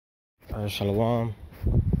Shalom,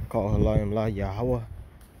 call Halayim La Yahweh,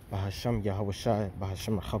 Bahasham Yahweh Shai,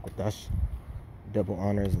 Bahasham Hakodash. Double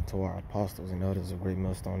honors to our apostles and elders of Great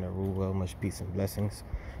Millstone that rule well, much peace and blessings.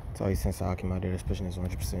 To all you since I came out there, this pushing is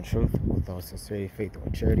 100% truth with all sincerity, faith,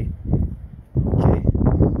 and charity. Okay,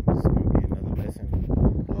 this is going to be another lesson.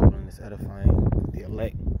 Lord willing, is edifying the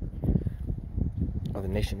elect of the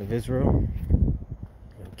nation of Israel.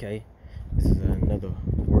 Okay, this is another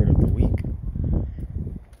word of the week.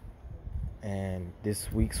 And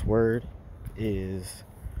this week's word is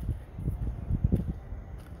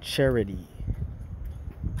charity.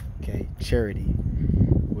 Okay, charity,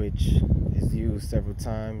 which is used several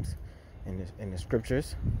times in the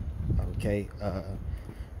scriptures. Okay,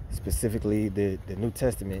 specifically the New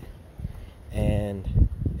Testament, and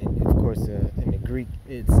of course in the Greek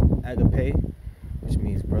it's agape, which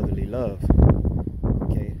means brotherly love.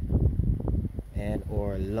 Okay, and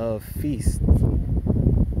or love feast.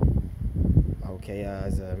 Okay,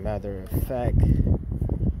 as a matter of fact,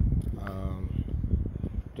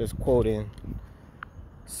 just quoting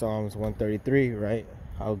Psalms 133, right?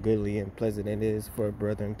 How goodly and pleasant it is for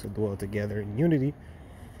brethren to dwell together in unity.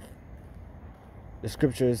 The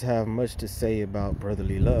scriptures have much to say about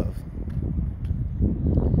brotherly love.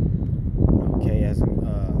 Okay, as a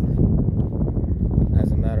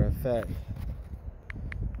matter of fact,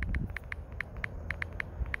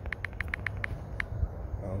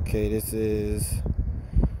 okay, this is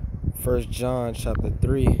 1 John chapter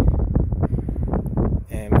 3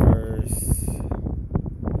 and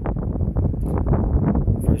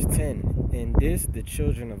verse 10. In this the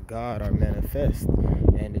children of God are manifest,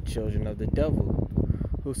 and the children of the devil.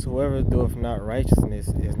 Whosoever doeth not righteousness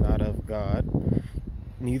is not of God,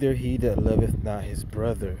 neither he that loveth not his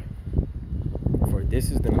brother. For this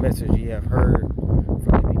is the message ye have heard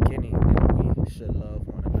from the beginning, that we should love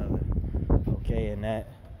one another. Okay, and that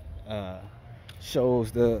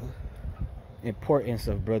shows the importance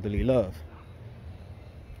of brotherly love.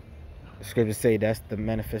 The scriptures say that's the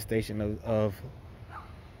manifestation of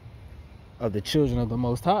the children of the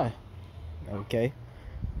Most High. Okay,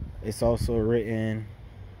 it's also written,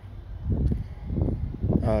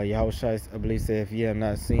 Yahweh Shai, I believe, said, if ye have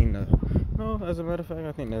not seen no, as a matter of fact,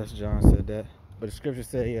 I think that's John said that, but the scriptures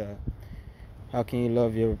say, how can you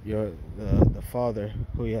love the Father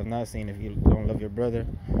who you have not seen if you don't love your brother?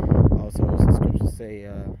 Also, the scriptures say,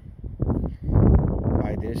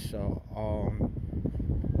 by this shall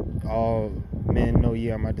all men know ye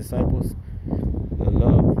are my disciples, the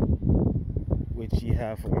love which ye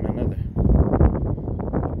have for one another.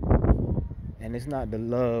 And it's not the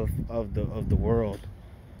love of the world.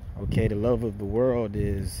 Okay, the love of the world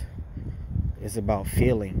is about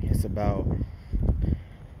feeling. It's about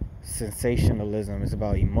sensationalism. It's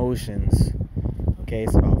about emotions. Okay,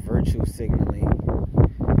 it's about virtue signaling.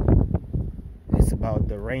 It's about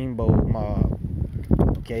the rainbow mob.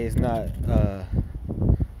 Okay, it's not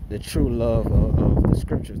the true love of the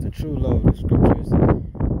scriptures. The true love of the scriptures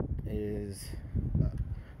is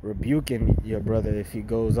rebuking your brother if he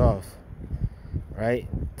goes off, right?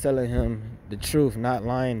 Telling him the truth, not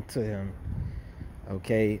lying to him.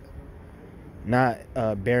 Okay, not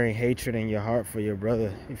bearing hatred in your heart for your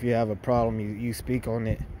brother. If you have a problem, you speak on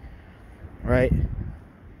it, right?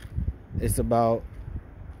 It's about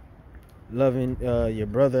loving your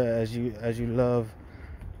brother as you love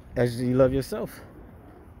yourself.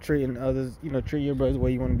 Treating others, treat your brothers the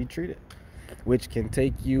way you want to be treated, which can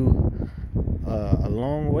take you a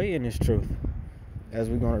long way in this truth, as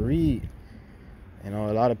we're going to read. A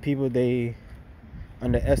lot of people, they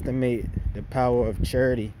underestimate the power of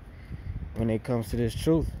charity when it comes to this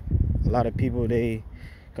truth. A lot of people, they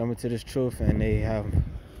come into this truth and they have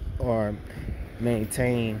or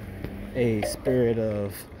maintain a spirit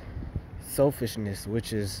of selfishness,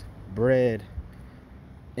 which is bred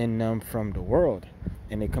in them from the world,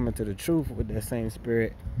 and they come into the truth with that same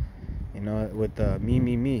spirit, with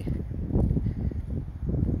me,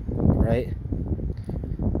 right?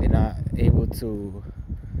 They're not able to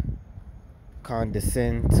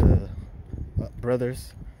condescend to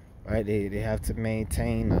brothers, right? They have to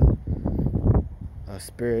maintain a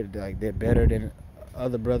spirit like they're better than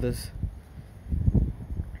other brothers,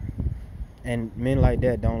 and men like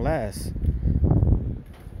that don't last.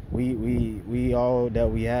 We all that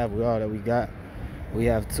we have, we all that we got, we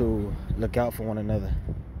have to look out for one another.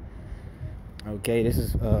 Okay, this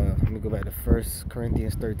is let me go back to 1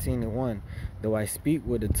 Corinthians 13:1. Though I speak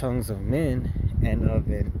with the tongues of men and of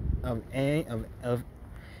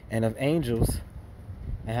angels,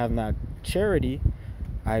 and have not charity,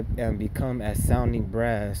 I am become as sounding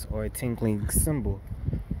brass or a tinkling cymbal.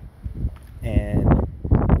 And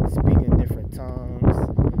speaking different tongues,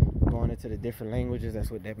 going into the different languages.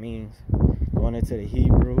 That's what that means. Going into the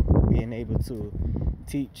Hebrew, being able to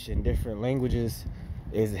teach in different languages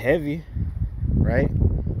is heavy, right?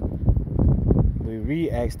 We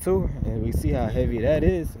read Acts 2 and we see how heavy that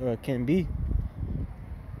is, or it can be,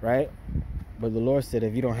 right? But the Lord said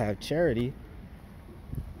if you don't have charity,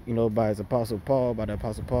 by the Apostle Paul,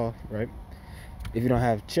 right? If you don't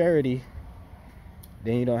have charity,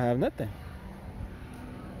 then you don't have nothing.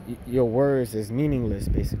 Your words is meaningless,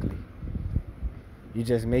 basically. You're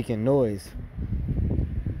just making noise,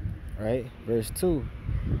 right? Verse 2,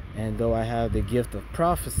 and though I have the gift of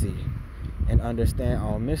prophecy and understand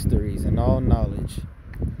all mysteries and all knowledge,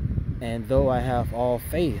 and though I have all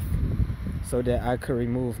faith so that I could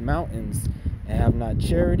remove mountains and have not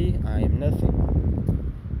charity, I am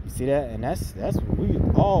nothing. You see that? And that's we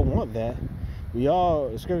all want that. We all,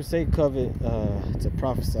 the scriptures say, covet to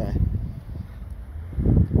prophesy.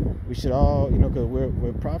 We should all, because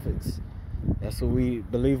we're prophets. That's what we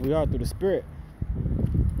believe we are through the Spirit.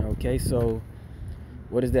 Okay, so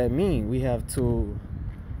what does that mean? We have to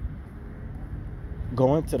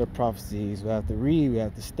go into the prophecies. We have to read. We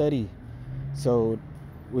have to study. So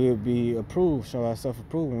we'll be approved, show ourselves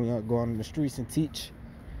approved when we go on the streets and teach.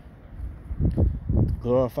 To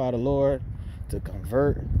glorify the Lord, to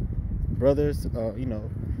convert brothers,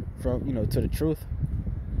 from, to the truth.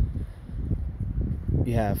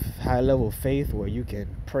 You have high level faith where you can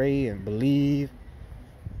pray and believe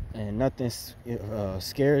and nothing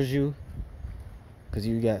scares you because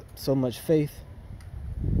you got so much faith.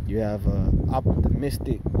 You have an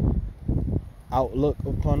optimistic outlook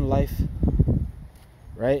upon life,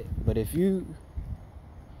 right? But if you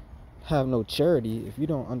have no charity, if you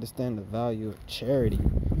don't understand the value of charity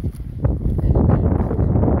and put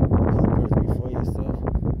others before yourself,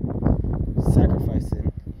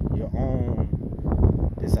 sacrificing your own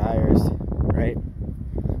desires, right?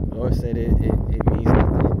 The Lord said it means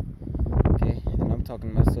nothing. Okay, and I'm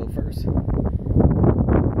talking to myself first.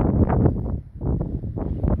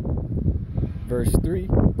 Verse 3, and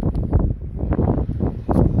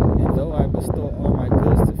though I bestow all my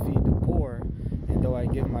goods to feed the poor, and though I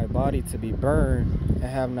give my body to be burned and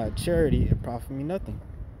have not charity, it profit me nothing.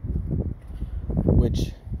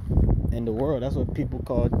 Which in the world, that's what people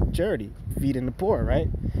call charity, feeding the poor, right?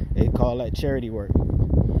 They call that charity work.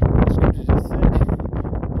 The scripture just said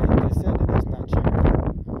that that's not charity.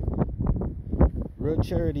 Real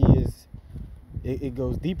charity is, it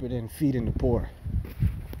goes deeper than feeding the poor.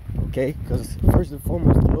 Okay? Because first and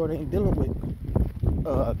foremost, the Lord ain't dealing with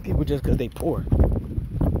people just because they poor.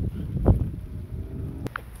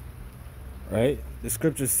 Right? The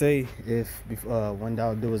scriptures say, if when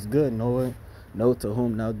thou doest good, know to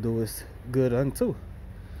whom thou doest good unto.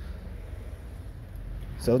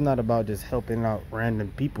 So it's not about just helping out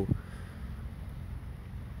random people.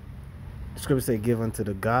 The scriptures say, give unto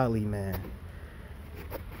the godly man,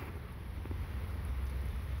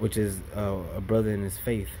 which is a brother in his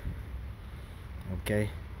faith. Okay?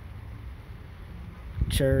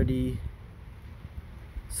 Charity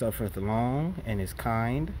suffereth long and is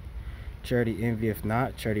kind. Charity envieth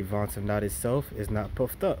not. Charity vaunteth not itself, is not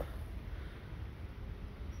puffed up.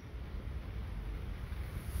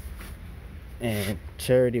 And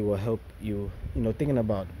charity will help you, thinking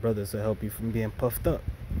about brothers will help you from being puffed up.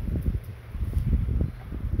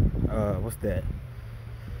 What's that?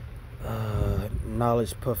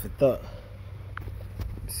 Knowledge puffeth up.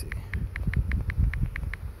 Let's see.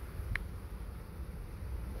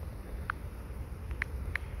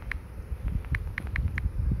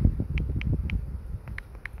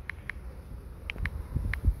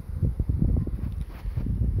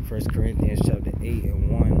 First Corinthians chapter 8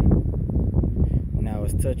 and 1. Now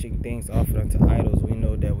as touching things offered unto idols, we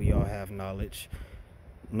know that we all have knowledge.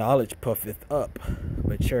 Knowledge puffeth up,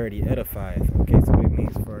 but charity edifieth. Okay, so what it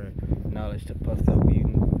means for knowledge to puff up.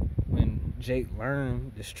 When Jake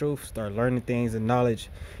learned this truth, start learning things, and knowledge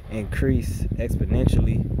increase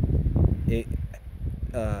exponentially, it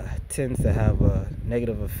tends to have a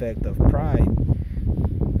negative effect of pride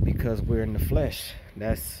because we're in the flesh.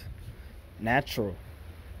 That's natural,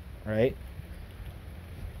 right?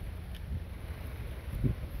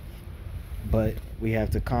 But we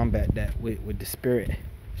have to combat that with the Spirit.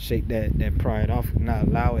 Shake that pride off, not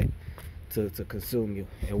allow it to consume you.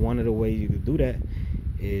 And one of the ways you can do that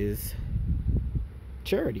is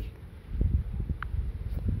charity.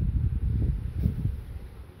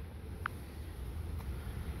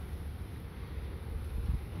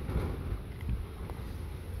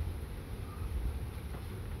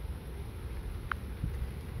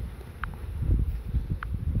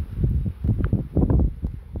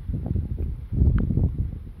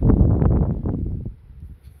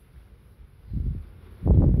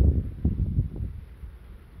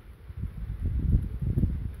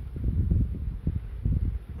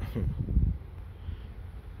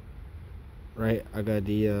 right? I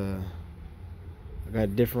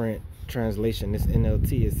got different translation. This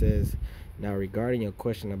NLT, it says, now regarding your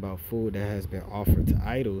question about food that has been offered to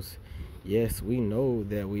idols, yes, we know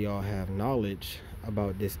that we all have knowledge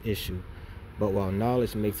about this issue. But while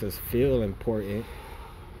knowledge makes us feel important,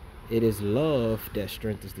 it is love that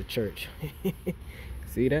strengthens the church.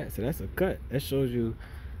 See that? So that's a cut. That shows you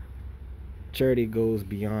charity goes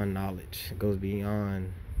beyond knowledge. It goes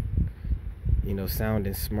beyond,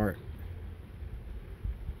 sounding smart.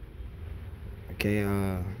 Okay,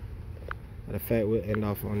 matter of fact, we'll end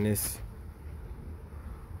off on this.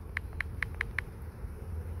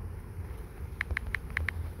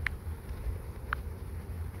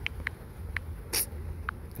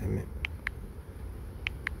 Damn it.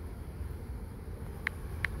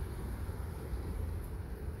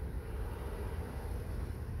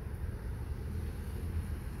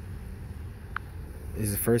 This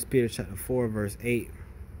is 1 Peter chapter 4, verse 8.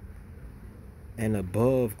 And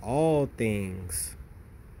above all things,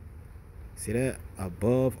 see that?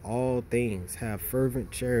 Above all things, have fervent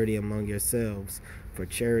charity among yourselves, for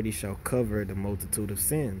charity shall cover the multitude of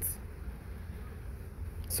sins.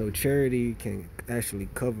 So charity can actually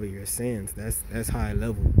cover your sins. That's high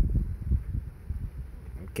level.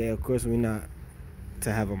 Okay, of course we're not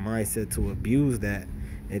to have a mindset to abuse that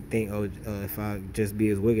and think, if I just be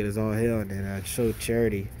as wicked as all hell, then I show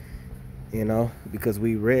charity. Because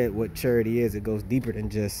we read what charity is. It goes deeper than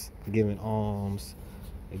just giving alms.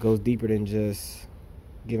 It goes deeper than just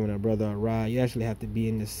giving a brother a ride. You actually have to be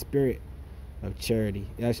in the spirit of charity.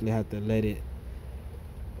 You actually have to let it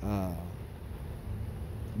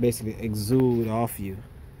basically exude off you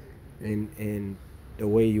in the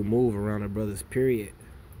way you move around a brother's period.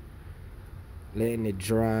 Letting it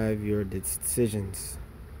drive your decisions.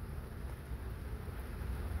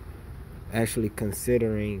 Actually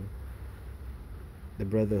considering the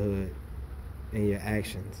brotherhood in your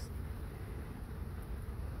actions.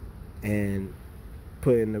 And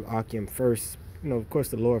putting the Akim first. Of course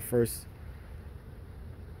the Lord first.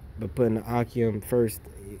 But putting the Akim first,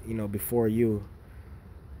 before you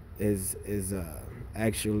is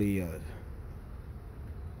actually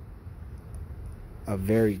a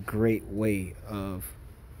very great way of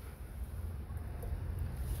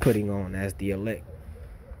putting on as the elect.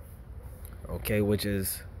 Okay, which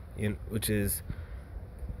is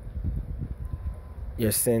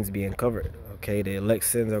your sins being covered. Okay, the elect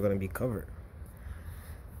sins are going to be covered.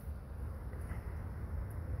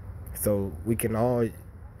 So we can all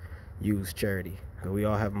use charity, because we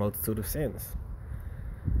all have a multitude of sins.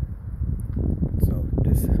 So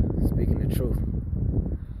just speaking the truth.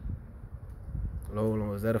 Lord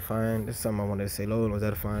was edifying. This is something I wanted to say. Lord was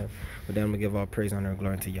edifying. But then I'm going to give all praise, honor, and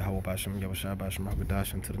glory to Yahweh Bashem, Yahweh Shai Bashem,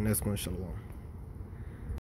 Hakudash. Until the next one, Shalom.